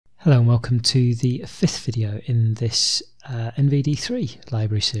Hello and welcome to the fifth video in this Nvd3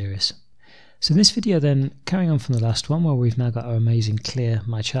 library series. So in this video then, carrying on from the last one where we've now got our amazing clear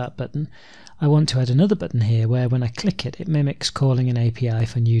my chart button, I want to add another button here where when I click it, it mimics calling an API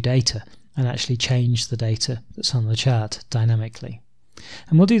for new data and actually change the data that's on the chart dynamically.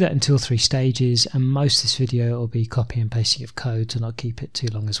 And we'll do that in 2 or 3 stages, and most of this video will be copy and pasting of code to not keep it too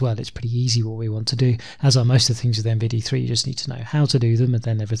long as well. It's pretty easy what we want to do. As are most of the things with Nvd3, you just need to know how to do them and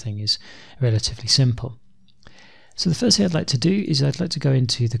then everything is relatively simple. So the first thing I'd like to do is I'd like to go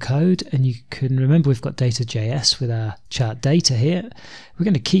into the code, and you can remember we've got data.js with our chart data here. We're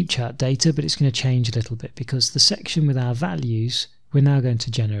going to keep chart data, but it's going to change a little bit because the section with our values we're now going to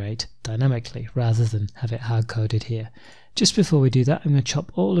generate dynamically rather than have it hard-coded here. Just before we do that, I'm going to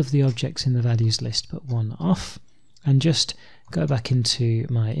chop all of the objects in the values list but one off, and just go back into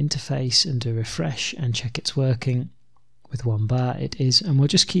my interface and do refresh and check it's working. With 1 bar it is, and we'll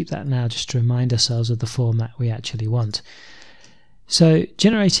just keep that now just to remind ourselves of the format we actually want. So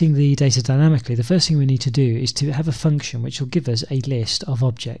generating the data dynamically, the first thing we need to do is to have a function which will give us a list of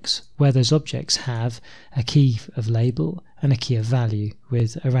objects, where those objects have a key of label and a key of value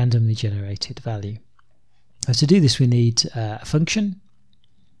with a randomly generated value. So to do this we need a function,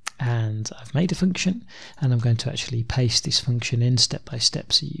 and I've made a function, and I'm going to actually paste this function in step by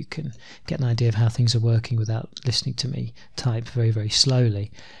step so you can get an idea of how things are working without listening to me type very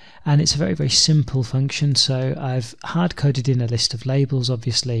slowly. And it's a very simple function, so I've hard-coded in a list of labels.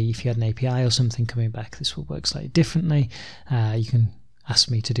 Obviously if you had an API or something coming back, this will work slightly differently. You can ask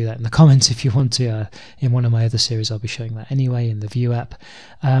me to do that in the comments if you want to. In one of my other series I'll be showing that anyway in the View app.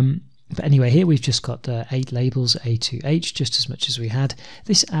 But anyway, here we've just got 8 labels, A to H, just as much as we had.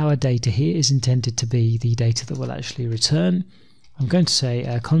 This our data here is intended to be the data that we'll actually return. I'm going to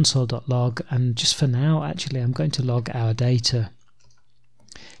say console.log, and just for now actually I'm going to log our data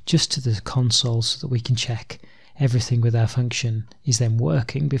just to the console so that we can check everything with our function is then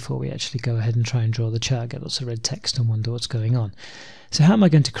working before we actually go ahead and try and draw the chart, get lots of red text and wonder what's going on. So how am I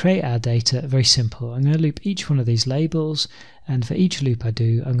going to create our data? Very simple. I'm going to loop each one of these labels, and for each loop I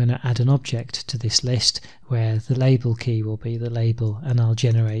do I'm going to add an object to this list where the label key will be the label, and I'll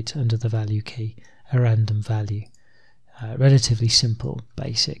generate under the value key a random value. Relatively simple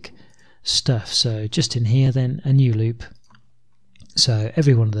basic stuff. So just in here then a new loop. So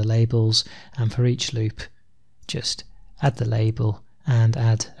every one of the labels, and for each loop just add the label and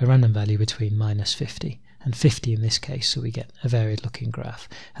add a random value between -50 and 50 in this case, so we get a varied looking graph.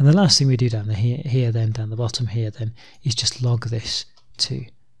 And the last thing we do down down the bottom here then is just log this to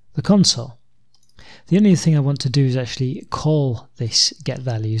the console. The only thing I want to do is actually call this get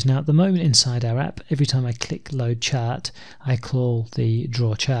values. Now at the moment inside our app, every time I click load chart I call the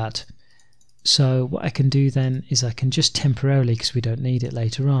draw chart. So what I can do then is I can just temporarily, because we don't need it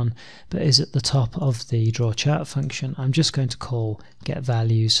later on, but is at the top of the draw chart function, I'm just going to call get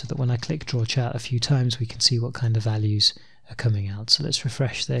values so that when I click draw chart a few times we can see what kind of values are coming out. So let's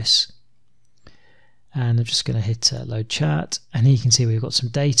refresh this, and I'm just going to hit load chart, and here you can see we've got some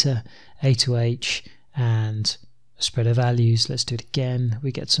data, A to H and a spread of values. Let's do it again,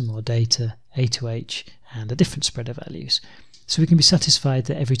 we get some more data, A to H and a different spread of values. So we can be satisfied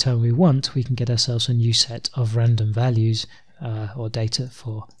that every time we want we can get ourselves a new set of random values or data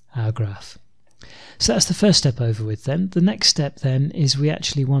for our graph. So that's the first step over with then. The next step then is we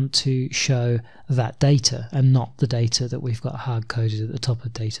actually want to show that data and not the data that we've got hard-coded at the top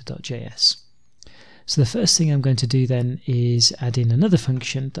of data.js. So the first thing I'm going to do then is add in another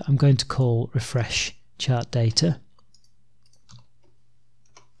function that I'm going to call refresh chart data.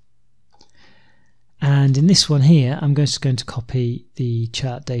 And in this one here I'm just going to copy the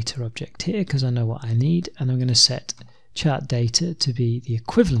chart data object here because I know what I need, and I'm going to set chart data to be the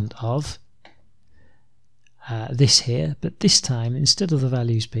equivalent of this here, but this time instead of the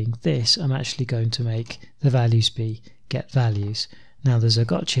values being this I'm actually going to make the values be get values. Now there's a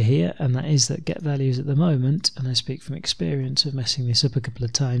gotcha here, and that is that get values at the moment, and I speak from experience of messing this up a couple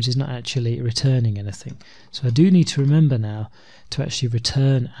of times, is not actually returning anything. So I do need to remember now to actually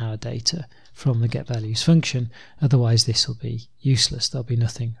return our data from the get values function, otherwise this will be useless, there'll be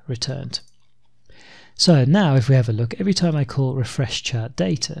nothing returned. So now if we have a look, every time I call refresh chart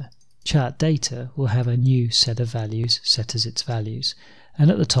data will have a new set of values set as its values, and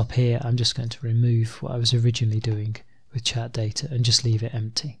at the top here I'm just going to remove what I was originally doing with chart data and just leave it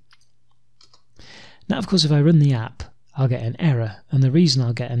empty. Now of course if I run the app I'll get an error, and the reason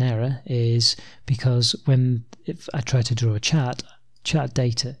I'll get an error is because if I try to draw a chart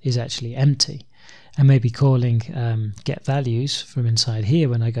data is actually empty, and maybe calling get values from inside here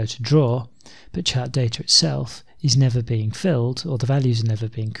when I go to draw, but chart data itself is never being filled, or the values are never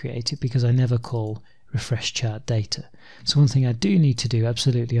being created, because I never call refresh chart data. So one thing I do need to do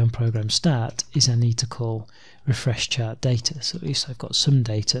absolutely on program start is I need to call refresh chart data, so at least I've got some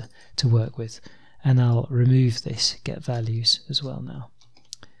data to work with. And I'll remove this get values as well now.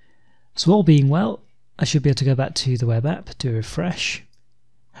 So all being well, I should be able to go back to the web app, do a refresh,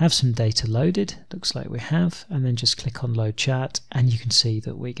 have some data loaded, looks like we have, and then just click on load chart, and you can see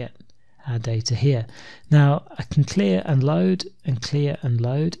that we get our data here. Now I can clear and load and clear and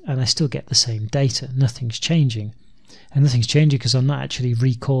load, and I still get the same data. Nothing's changing, and nothing's changing because I'm not actually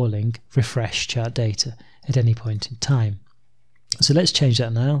recalling refresh chart data at any point in time. So let's change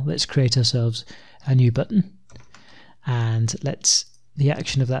that now. Let's create ourselves a new button, and the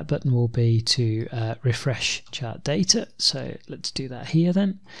action of that button will be to refresh chart data. So let's do that here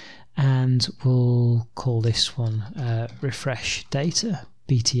then, and we'll call this one refresh data,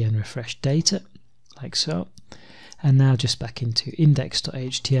 btn refresh data, like so. And now just back into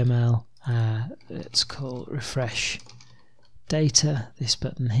index.html, let's call refresh data, this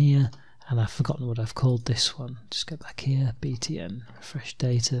button here, and I've forgotten what I've called this one. Just go back here, btn refresh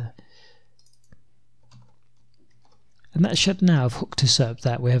data. And that should now have hooked us up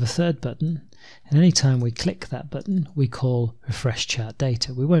that we have a third button, and anytime we click that button we call refresh chart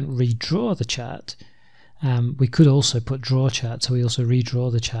data. We won't redraw the chart. We could also put draw chart, so we also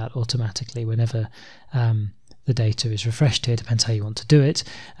redraw the chart automatically whenever the data is refreshed here. Depends how you want to do it.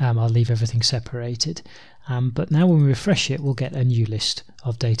 I'll leave everything separated. But now when we refresh it, we'll get a new list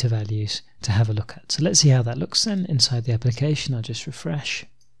of data values to have a look at. So let's see how that looks then inside the application. I'll just refresh.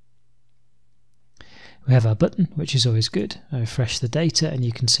 We have our button, which is always good. I refresh the data and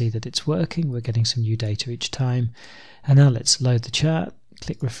you can see that it's working. We're getting some new data each time. And now let's load the chart.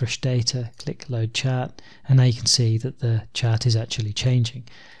 Click refresh data, click load chart, and now you can see that the chart is actually changing.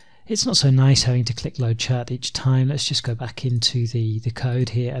 It's not so nice having to click load chart each time. Let's just go back into the code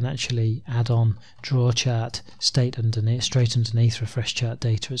here and actually add on draw chart straight underneath refresh chart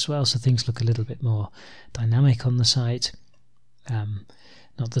data as well, so things look a little bit more dynamic on the site.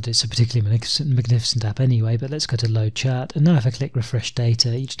 Not that it's a particularly magnificent app anyway, but let's go to load chart, and now if I click refresh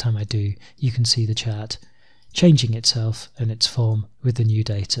data, each time I do, you can see the chart changing itself and its form with the new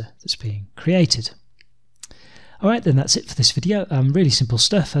data that's being created. Alright, then that's it for this video. Really simple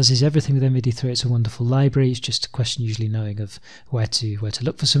stuff, as is everything with Nvd3. It's a wonderful library. It's just a question usually knowing of where to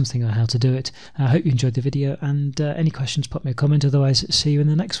look for something or how to do it. I hope you enjoyed the video, and any questions, pop me a comment. Otherwise, see you in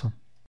the next one.